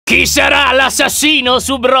Chi sarà l'assassino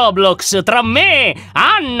su Roblox? Tra me,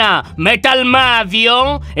 Anna,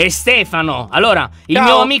 Metalmavio e Stefano. Allora, il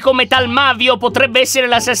mio amico Metalmavio potrebbe essere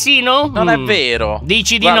l'assassino? Non è vero.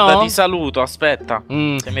 Dici di Guarda, no? ti saluto, aspetta.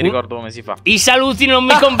 Se mi ricordo come si fa. I saluti non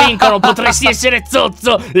mi convincono, potresti essere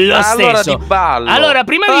zozzo lo stesso. Allora ti ballo. Allora,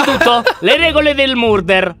 prima di tutto, le regole del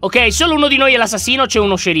murder, ok? Solo uno di noi è l'assassino, c'è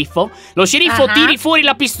uno sceriffo. Lo sceriffo tiri fuori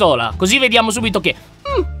la pistola, così vediamo subito che...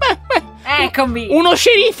 Eccomi. Uno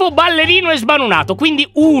sceriffo ballerino e sbanunato. Quindi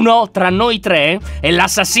uno tra noi tre è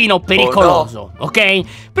l'assassino pericoloso, ok?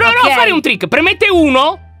 Proverò a fare un trick. Premette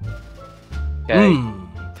uno. Ok.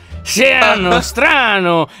 Strano,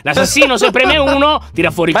 strano. L'assassino se preme uno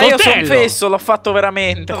tira fuori il Ma io coltello. sono fesso, l'ho fatto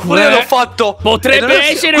veramente. Pure l'ho fatto.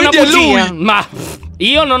 Potrebbe essere una bugia, ma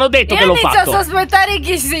io non ho detto che l'ho fatto. Io inizio a sospettare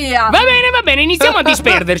chi sia. Va bene, iniziamo a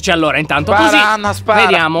disperderci allora intanto. Spara, Così Anna,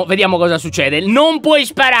 spara. vediamo cosa succede. Non puoi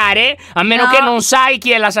sparare a meno che non sai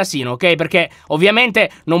chi è l'assassino, ok? Perché ovviamente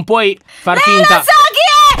non puoi far finta. Lo so chi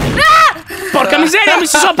è! Porca miseria, mi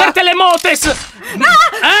si sono aperte le motes! No!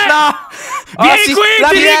 Vieni qui,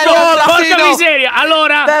 ti dico! Porca miseria!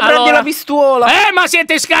 Allora, prendi la pistola. ma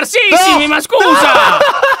siete scarsissimi, ma scusa!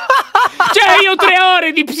 Cioè, io 3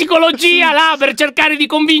 ore di psicologia là per cercare di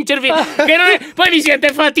convincervi che non è... Poi vi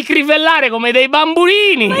siete fatti crivellare come dei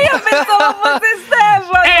bambulini! Ma io pensavo fosse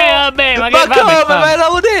Stefano! Vabbè, Ma vabbè, come? vabbè. Me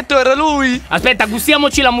l'avevo detto, era lui! Aspetta,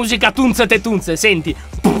 gustiamoci la musica tunze te tunze, senti.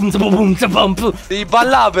 Devi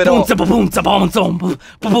ballare però.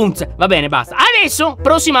 Va bene, basta. Adesso,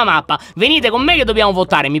 prossima mappa. Venite con me che dobbiamo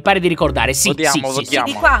votare, mi pare di ricordare. Sì, Votiamo.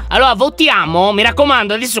 Di qua. Allora, votiamo, mi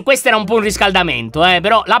raccomando, adesso questo era un po' un riscaldamento,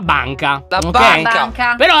 però la banca. La ok?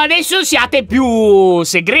 banca. Però adesso siate più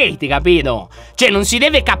segreti, capito? Cioè, non si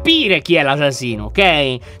deve capire chi è l'assassino,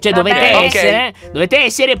 ok? Cioè, dovete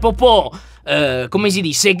essere popò. Come si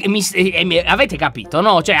dice? Avete capito,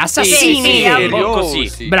 no? Cioè, assassini. Sì, così.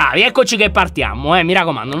 Sì. Bravi, eccoci che partiamo, mi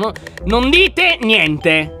raccomando. Non dite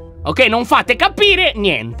niente. Ok, non fate capire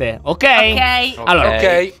niente, ok? Allora,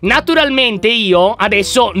 naturalmente io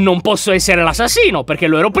adesso non posso essere l'assassino perché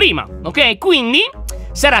lo ero prima, ok? Quindi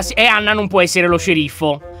e Anna non può essere lo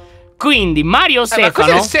sceriffo. Quindi Mario o Stefano,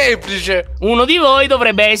 ma così è semplice. uno di voi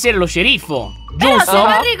dovrebbe essere lo sceriffo, Però giusto? se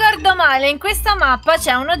non ricordo male, in questa mappa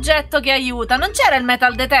c'è un oggetto che aiuta. Non c'era il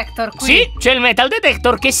metal detector qui? Sì, c'è il metal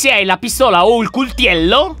detector che se hai la pistola o il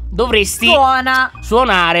coltello dovresti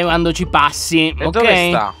suonare quando ci passi, ok? Dove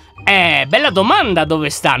sta? Bella domanda, dove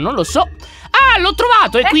sta? Non lo so. Ah, l'ho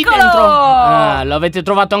trovato, è qui Eccolo! dentro. Ah, lo avete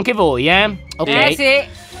trovato anche voi, ok.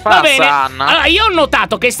 Sì. Va bene. Anna. Allora, io ho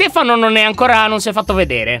notato che Stefano non si è fatto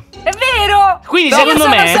vedere. È vero! Quindi No, secondo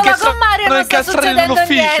me io sono con Mario, non sta incastrato in un succedendo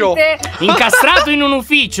ufficio. niente. incastrato in un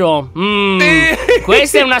ufficio.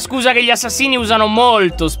 Questa è una scusa che gli assassini usano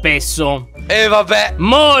molto spesso. Vabbè.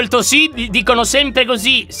 Molto, sì, dicono sempre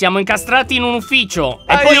così. Siamo incastrati in un ufficio.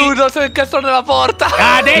 E Aiuto, sono incastrato nella porta.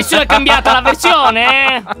 adesso è cambiata la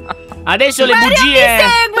versione, Adesso le Mario bugie. mi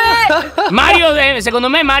segue! Mario, secondo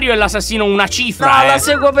me Mario è l'assassino una cifra. No, la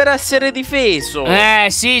seguo per essere difeso.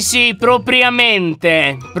 Sì,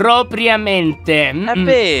 propriamente. È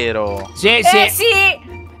vero. Sì. Sì!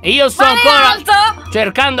 E io sto Mani ancora alto!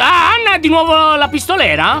 cercando. Ah, Anna, di nuovo la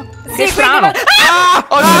pistolera? Che strano.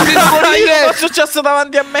 Ho sentito morire. È successo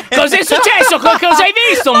davanti a me. Cos'è successo? Cosa hai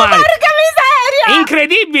visto, Mario? Porca miseria!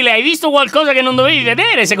 Incredibile, hai visto qualcosa che non dovevi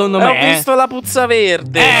vedere, secondo me. Ho visto la puzza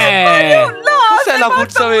verde. Cos'è la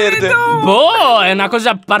puzza verde? Boh, è una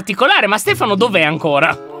cosa particolare. Ma Stefano dov'è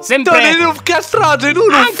ancora? Sempre Sono incastrato in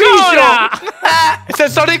un ancora! ufficio. Se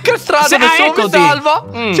sono incastrato, nessuno mi eccoti. salva.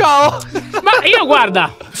 Ciao. Ma io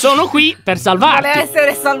guarda, sono qui per salvarti. Vuole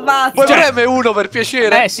essere salvato. Puoi preme uno per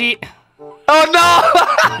piacere? Sì. Oh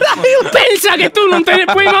no! Pensa che tu non te ne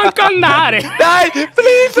puoi manco andare. Dai,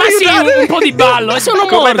 please, Ma sì, un po' di ballo. E sono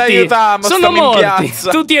Come morti. t'aiutiamo? Sono Stiamo in morti.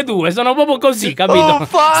 piazza. Tutti e due. Sono proprio così, capito?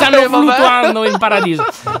 fai, Stanno vabbè. fluttuando in paradiso.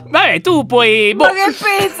 Vabbè, tu puoi. Ma che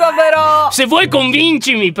pizza però! Se vuoi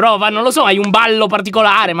convincimi, prova. Non lo so, hai un ballo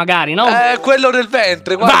particolare, magari, no? Quello nel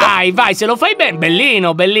ventre, guarda. Vai, se lo fai bene.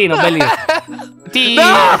 Bellino. Ti. No!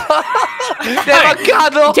 Mi hai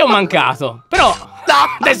mancato! Ti ho mancato. Però. No!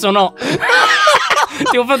 Adesso no.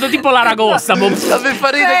 Ti ho fatto tipo l'aragosta. Non mi fa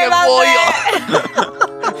ridere che vabbè.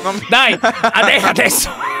 muoio. Dai, adesso.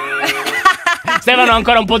 Stefano ha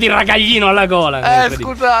ancora un po' di ragaglino alla gola.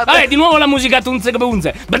 Scusate. Vabbè, di nuovo la musica tunze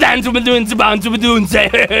cabunze. Badanzu badunze banzu badunze.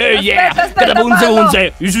 Yeah. Aspetta, Bunze ballo.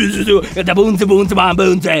 bunze. Da bunze bunze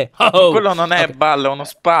bunze. Quello non è ballo, è uno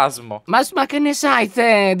spasmo. Ma che ne sai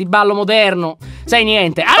te di ballo moderno? Sai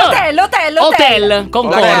niente. Allora, Hotel.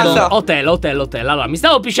 concordo. Hotel. Allora, mi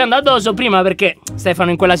stavo pisciando addosso prima perché Stefano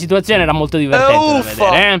in quella situazione era molto divertente da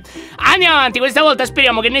vedere. Andiamo avanti, questa volta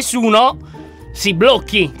speriamo che nessuno si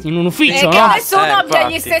blocchi in un ufficio, E che no? nessuno abbia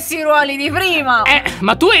infatti. gli stessi ruoli di prima.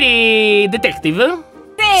 Ma tu eri detective?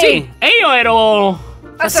 Sì. E io ero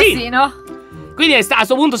Assassino. Quindi a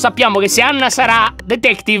questo punto sappiamo che se Anna sarà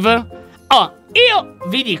detective, io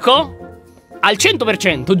vi dico al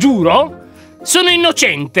 100%, giuro, sono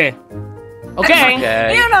innocente. Ok?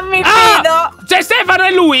 Io non mi fido. C'è Stefano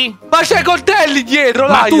e lui. Ma c'è i coltelli dietro,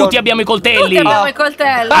 Ma Lion. tutti abbiamo i coltelli. Tutti abbiamo i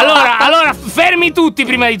coltelli. Allora, fermi tutti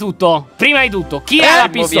prima di tutto. Chi ha la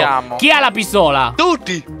pistola? muoviamo. Chi ha la pistola?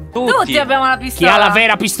 Tutti. Tutti abbiamo la Chi pistola. ha la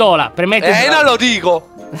vera pistola? Permette. Non lo dico.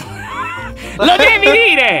 Lo devi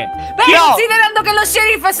dire! Beh, considerando che lo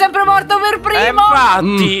sceriffo è sempre morto per primo.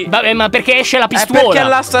 Infatti. Vabbè, ma perché esce la È pistola? perché è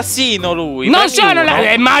l'assassino lui. Non prendi sono uno.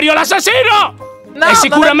 è Mario l'assassino! No, è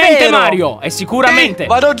sicuramente non è vero. Mario! È sicuramente!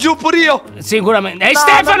 Vado giù pure io. Sicuramente! È No,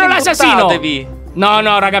 Stefano non l'assassino! imbuttatevi.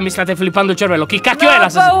 No, raga, mi state flippando il cervello. Chi cacchio No, è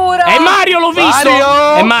l'assassino? paura. È Mario, l'ho visto!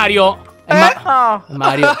 Mario! È Mario! È No.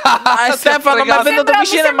 Mario! Stefano mi è venuto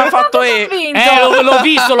vicino e mi ha fatto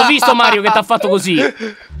L'ho visto Mario che t'ha fatto così!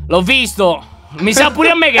 L'ho visto! Mi sa pure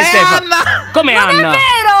a me che è Stefano! Anna! Come Non Anna? è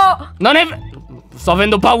vero. Non è. Sto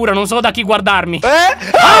avendo paura, non so da chi guardarmi.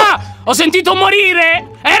 Eh? Ah! Ho sentito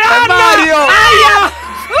morire! Era Anna! Mario! Aia!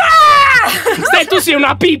 Stai, tu sei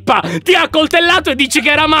una pippa! Ti ha accoltellato e dici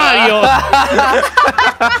che era Mario!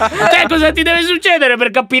 Te cosa ti deve succedere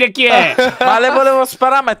per capire chi è? Ma le volevo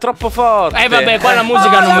sparare, ma è troppo forte. Vabbè, qua la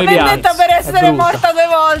musica non mi piace. vendetta per essere È brutta. morta 2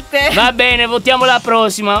 volte. Va bene, votiamo la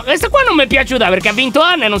prossima. Questa qua non mi è piaciuta perché ha vinto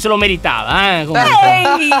Anna e non se lo meritava, comunque.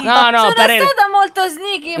 Ehi, No, sono parere. stata molto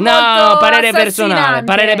sneaky, No, molto parere personale,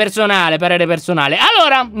 assassinante. parere personale.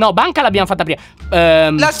 Allora, no, banca l'abbiamo fatta prima.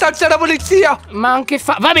 La stanza della polizia. Ma anche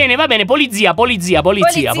va bene, polizia.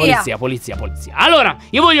 Allora,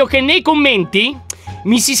 io voglio che nei commenti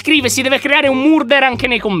mi si scrive, si deve creare un murder anche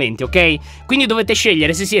nei commenti, ok? Quindi dovete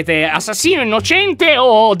scegliere se siete assassino, innocente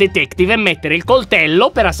o detective e mettere il coltello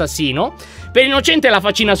per assassino, per innocente la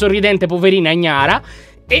faccina sorridente, poverina ignara.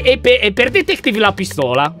 E per detective la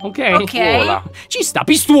pistola, ok? Ok. Ci sta,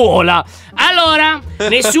 pistola. Allora,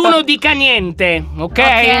 nessuno dica niente, ok?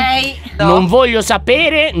 Non voglio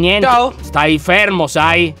sapere niente. Ciao. Stai fermo,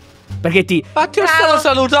 sai? Perché ti... Ma ti ho stato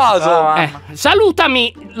salutato.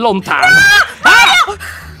 salutami lontano. Ah!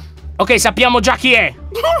 Ok, sappiamo già chi è. E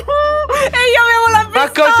io avevo la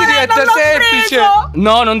pistola. Ma così diventa non l'ho semplice. preso.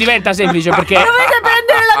 No, non diventa semplice perché... Dovete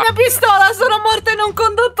prendere la mia pistola. Sono morta in un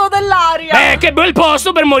condotto dell'aria. che bel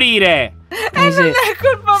posto per morire. Non è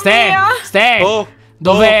colpa mia.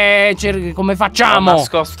 Dove... come Ho facciamo?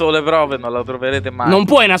 nascosto le prove, non la troverete mai. Non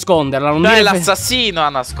puoi nasconderla, non Dai, dire- l'assassino ha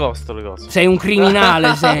nascosto le cose. Sei un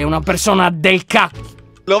criminale, sei una persona del cacchio.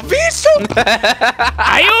 L'ho visto.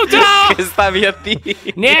 Aiuto! Che stavi a dire?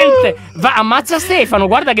 Niente, ammazza Stefano,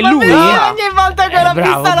 guarda che Ma lui... vedi, ogni volta che la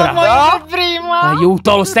bravo, pistola bravo. muoio per prima.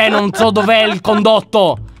 Aiuto, non so dov'è il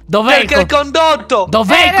condotto. Dov'è Perché il condotto?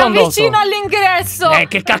 Dov'è il Era condotto? vicino all'ingresso.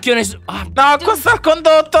 Che cacchio ne so... No, questo è il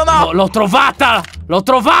condotto, no! L'ho trovata! L'ho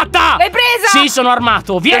trovata! L'hai presa? Sì, sono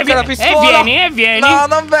armato. Vieni, Perché la pistola? vieni. No,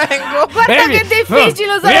 non vengo! Guarda che è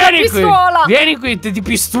difficile usare la Vieni pistola. Vieni qui, ti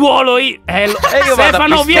pistuolo io. io vado a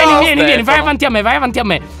Stefano, pistola, vieni, vai Stefano. avanti a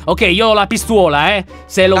me. Ok, io ho la pistola,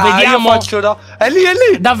 Se lo vediamo... Io faccio no. È lì.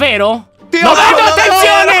 Davvero? Ti Lo ho- vedo, no, no,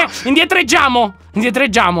 attenzione!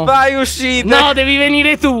 Indietreggiamo. Vai, uscito! No, devi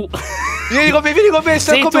venire tu. Vieni con me,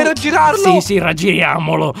 sai Sei come tu. raggirarlo? Sì,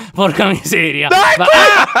 raggiriamolo. Porca miseria. Dai,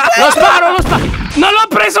 Lo sparo. Non l'ho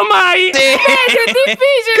preso mai. È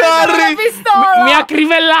difficile usare Corri. la pistola. Mi ha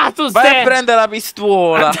crivellato, Vai a prendere la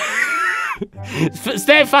pistola!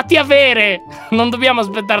 Ste, fatti avere. Non dobbiamo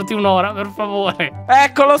aspettarti un'ora, per favore.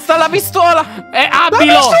 Eccolo, sta la pistola!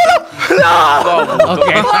 Abilo. No!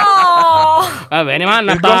 Ok. No. Va bene, ma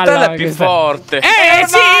una Il balla. coltello è più questa- forte!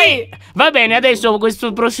 Sì. Va bene, adesso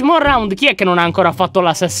questo prossimo round chi è che non ha ancora fatto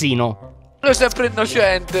l'assassino? Lui è sempre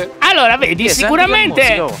innocente. Allora, vedi, Senti sicuramente...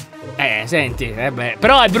 che musica, oh. Senti,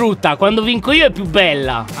 però è brutta. Quando vinco io è più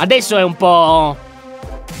bella. Adesso è un po'...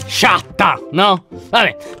 sciatta, no?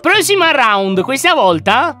 Vabbè, prossima round. Questa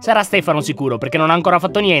volta sarà Stefano sicuro, perché non ha ancora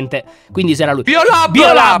fatto niente. Quindi sarà lui.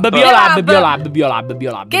 Biolab.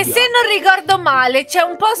 Che se non ricordo male c'è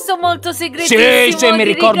un posto molto segretissimo. Sì, mi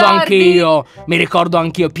ricordo anch'io. Mi ricordo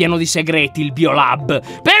anch'io, pieno di segreti il Biolab.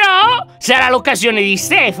 Però sarà l'occasione di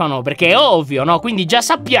Stefano, perché è ovvio, no? Quindi già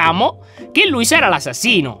sappiamo che lui sarà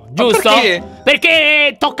l'assassino, giusto? Perché?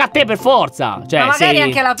 Perché tocca a te per forza. Cioè, ma magari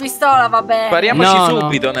anche la pistola, vabbè. Spariamoci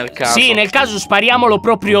subito nel caso. Sì, nel caso spariamolo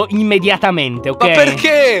proprio immediatamente, ok? Ma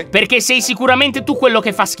perché? Perché sei sicuramente tu quello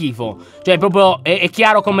che fa schifo. Cioè, proprio è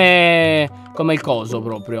chiaro come il coso,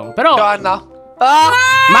 proprio. Però Giovanna.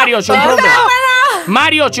 Mario, c'è un problema.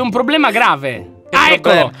 Mario, c'è un problema grave.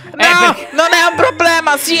 Eccolo. No, non è un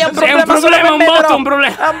problema, sì, è un problema. È un problema, un botto, un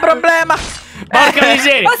problema. È un problema. Porca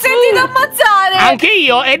miseria. Ho sentito ammazzare. Anche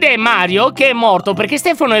io, ed è Mario che è morto perché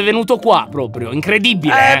Stefano è venuto qua proprio.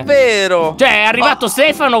 Incredibile. È vero. Cioè è arrivato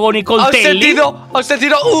Stefano con i coltelli. Ho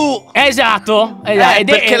sentito Esatto.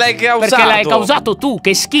 Perché l'hai causato. Perché l'hai causato tu.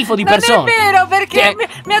 Che schifo di persona. Non è vero, perché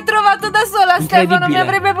mi ha trovato da sola Stefano. Mi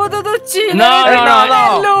avrebbe potuto uccidere.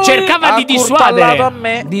 No. Cercava di dissuadere. A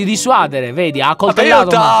me. Di dissuadere, vedi, ha Vabbè, io coltellato.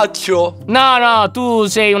 taccio. No, tu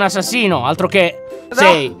sei un assassino. Altro che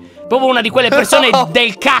sei proprio una di quelle persone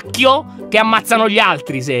del cacchio che ammazzano gli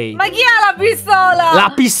altri, sei. Ma chi ha la pistola?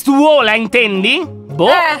 La pistuola, intendi? Boh,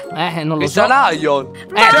 non lo so. Lion.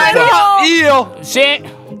 Ma io.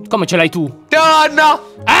 Sì. Come ce l'hai tu? Giovanna.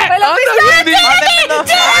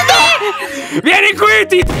 Vieni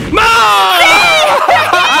qui,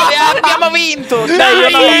 Abbiamo vinto.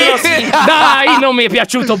 Dai, non mi è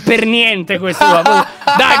piaciuto per niente questo.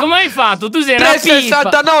 Dai, come hai fatto? Tu sei una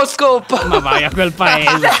pippa. No scope. Ma vai a quel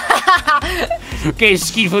paese. Che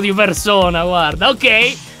schifo di persona, guarda.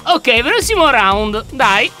 Ok, prossimo round.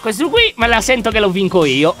 Dai, questo qui me la sento che lo vinco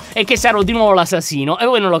io e che sarò di nuovo l'assassino e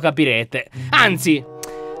voi non lo capirete. Anzi,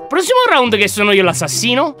 prossimo round che sono io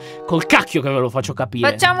l'assassino, col cacchio che ve lo faccio capire.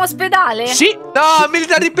 Facciamo ospedale? Sì. No,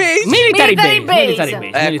 military base. Military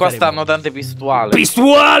base. Qua stanno tante pistuale.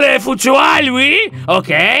 Pistuale, fucciuali, lui? Ok,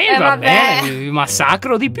 va vabbè. bene. Vi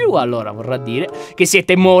massacro di più, allora vorrà dire che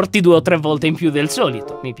siete morti 2 o 3 volte in più del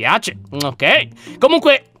solito. Mi piace. Ok.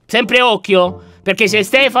 Comunque, sempre occhio. Perché se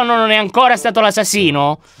Stefano non è ancora stato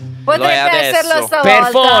l'assassino, potrebbe esserlo stavolta. per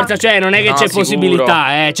forza, cioè non è che c'è sicuro.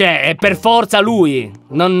 possibilità, cioè è per forza lui.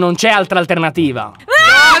 Non c'è altra alternativa.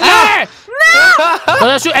 No!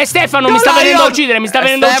 È Stefano, mi sta venendo a uccidere, mi sta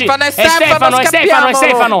venendo a uccidere. È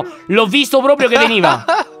Stefano. L'ho visto proprio che veniva.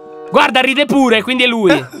 Guarda, ride pure, quindi è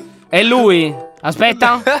lui. È lui.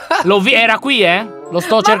 Aspetta. Era qui, Lo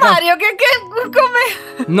sto cercando. Mario,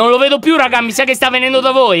 come? Non lo vedo più, raga, mi sa che sta venendo da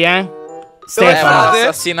voi, Stefano.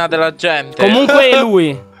 Assassina della gente. Comunque è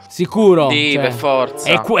lui, sicuro. Sì, per forza.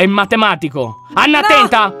 È matematico. Anna,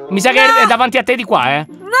 attenta. Mi sa che è davanti a te di qua, No, è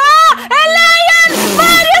Lyon!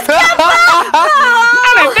 Mario, scappa!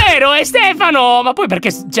 No, è vero, è Stefano. Ma poi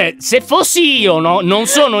perché, cioè, se fossi io, no? Non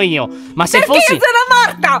sono io. Ma se fossi... Perché io sono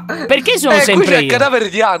morta? Perché sono Qui sempre c'è il io? cadavere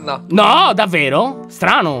di Anna. No, davvero?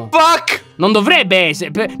 Strano. Fuck. Non dovrebbe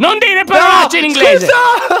essere. Non dire parolacce in inglese.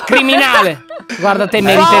 Scusa. Criminale. Guarda, te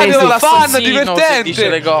meriteresti. Fan divertente. Dice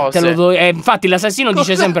le cose. Te lo do... infatti l'assassino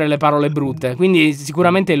dice sempre le parole brutte. Quindi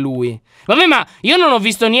sicuramente è lui. Vabbè, ma io non ho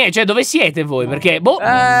visto niente. Cioè, dove siete voi? Perché, boh.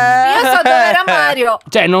 Io so dove era Mario.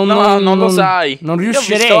 Cioè, non lo sai. Non Io ho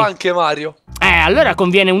riuscirei. visto anche Mario. Allora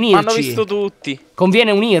conviene unirci. Hanno visto tutti.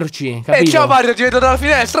 Conviene unirci, capito? Ciao Mario, ti vedo dalla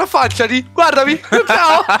finestra, affacciati. Guardami.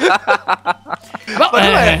 Ciao.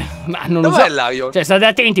 Ma non lo so. Dov'è Lion? Cioè, state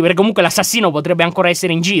attenti perché comunque l'assassino potrebbe ancora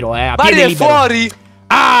essere in giro, a piede Mario è libero. fuori.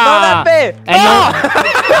 Ah! No!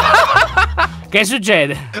 Che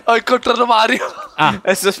succede? Ho incontrato Mario.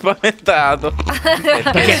 E si è spaventato.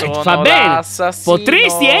 Perché sono fa bene. l'assassino.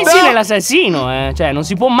 Potresti essere l'assassino, Cioè, non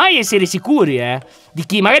si può mai essere sicuri, Di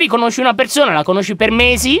chi magari conosci una persona, la conosci per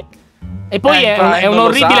mesi e poi è un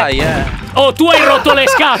orribile. Sai, Oh, tu hai rotto le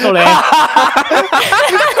scatole.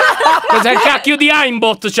 Cosa cacchio di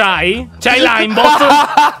aimbot c'hai? C'hai l'aimbot?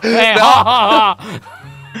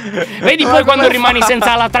 Vedi poi quando rimani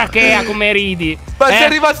senza la trachea come ridi. Ma sei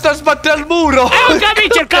rimasto a sbattere al muro. Ho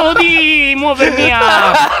capito, cercavo di muovermi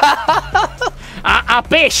a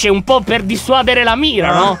pesce un po' per dissuadere la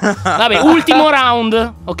mira, no? Vabbè, ultimo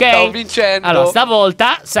round, ok? Stavo vincendo. Allora,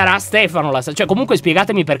 stavolta sarà Stefano cioè, comunque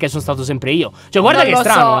spiegatemi perché sono stato sempre io. Cioè, guarda che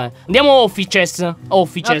strano, Andiamo offices.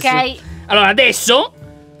 Ok. Allora, adesso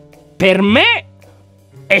per me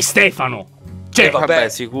è Stefano. Cioè, vabbè,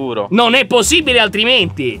 sicuro. non è possibile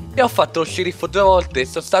altrimenti. Io ho fatto lo sceriffo 2 volte e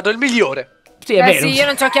sono stato il migliore. Sì, è vero. Sì, io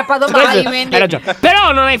non ci ho acchiappato mai, quindi. Hai ragione.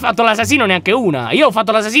 Però non hai fatto l'assassino neanche una. Io ho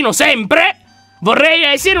fatto l'assassino sempre. Vorrei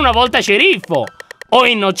essere una volta sceriffo o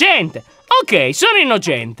innocente. Ok, sono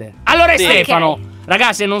innocente. Allora è Stefano.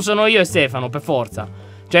 Ragazzi, non sono io, è Stefano, per forza.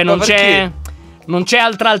 Cioè non c'è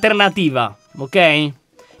altra alternativa, ok?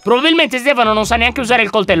 Probabilmente Stefano non sa neanche usare il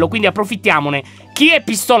coltello, quindi approfittiamone. Chi è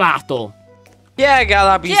pistolato? Chi è che ha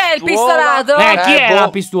la pistola? Chi è il pistolato? Chi è la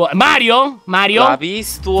pistola? Mario? Mario? La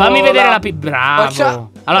pistola. Fammi vedere la pistola.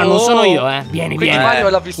 Bravo. Allora non sono io, Vieni, Quindi vieni. Mario è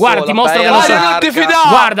la pistola. Guarda, ti mostro che non Mario, sono. non ti fidare.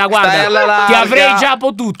 Guarda, Stai alla larga. ti avrei già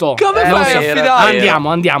potuto. Come Non fai a so. fidare?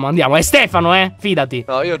 Andiamo. È Stefano, fidati.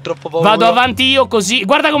 No, io ho troppo paura. Vado avanti io così.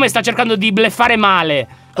 Guarda come sta cercando di bleffare male.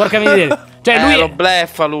 Porca miseria. Cioè lui lo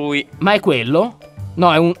bleffa lui. Ma è quello?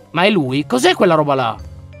 No, è un. Ma è lui? Cos'è quella roba là?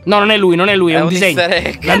 No, non è lui, è un disegno.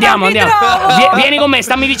 Andiamo. Vieni con me,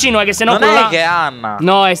 stammi vicino, che sennò non è che è Anna.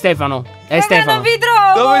 No, è Stefano. È Stefano. Non vi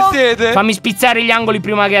trovo. Dove siete? Fammi spizzare gli angoli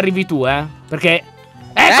prima che arrivi tu, Perché.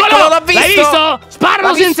 Eccolo! l'ho visto! L'hai visto? Sparalo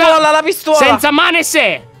La pistola. senza mane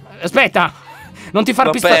se. Aspetta. Non ti far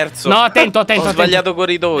L'ho pistolare. perso. No, attento. Ho sbagliato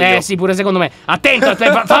corridoio. Sì, pure secondo me. Attento,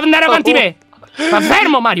 fa andare avanti me. Ma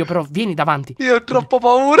fermo Mario, però vieni davanti. Io ho troppo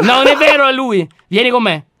paura. No, non è vero, è lui. Vieni con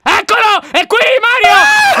me. Eccolo! È qui, Mario!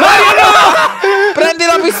 Mario, no! Prendi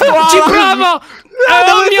la pistola. Ci provo!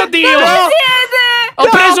 Oh mio Dio! Dove siete? Ho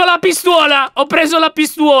preso la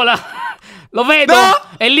pistola! Lo vedo? No!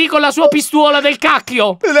 È lì con la sua pistola del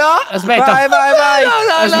cacchio! No. Aspetta! Vai.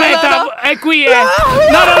 Aspetta, è qui,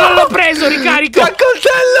 No, non l'ho preso, ricarico! C'ha il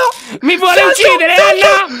coltello. Mi vuole uccidere,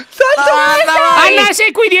 Anna! Anna,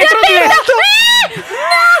 sei qui dietro di me!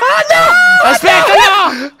 Aspetta,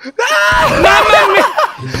 no! Mamma mia!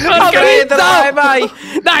 Porca miseria! Vai.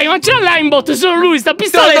 Dai, ma c'è l'aimbot, solo lui, sta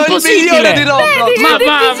pistola è Sono il milione di impossibile!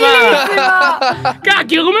 Roblox. Ma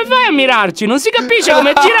cacchio, come fai a mirarci? Non si capisce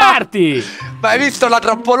come girarti! Ma hai visto la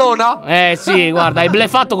trappolona? Sì, guarda, hai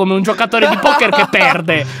bleffato come un giocatore di poker che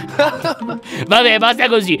perde. Vabbè, basta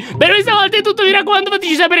così. Per questa volta è tutto, mi raccomando,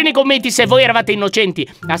 fateci sapere nei commenti se voi eravate innocenti,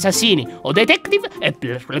 assassini o detective. E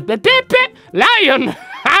Peppe, Lion,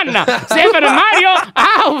 Anna, Sembra, Mario,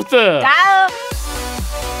 out! Ciao.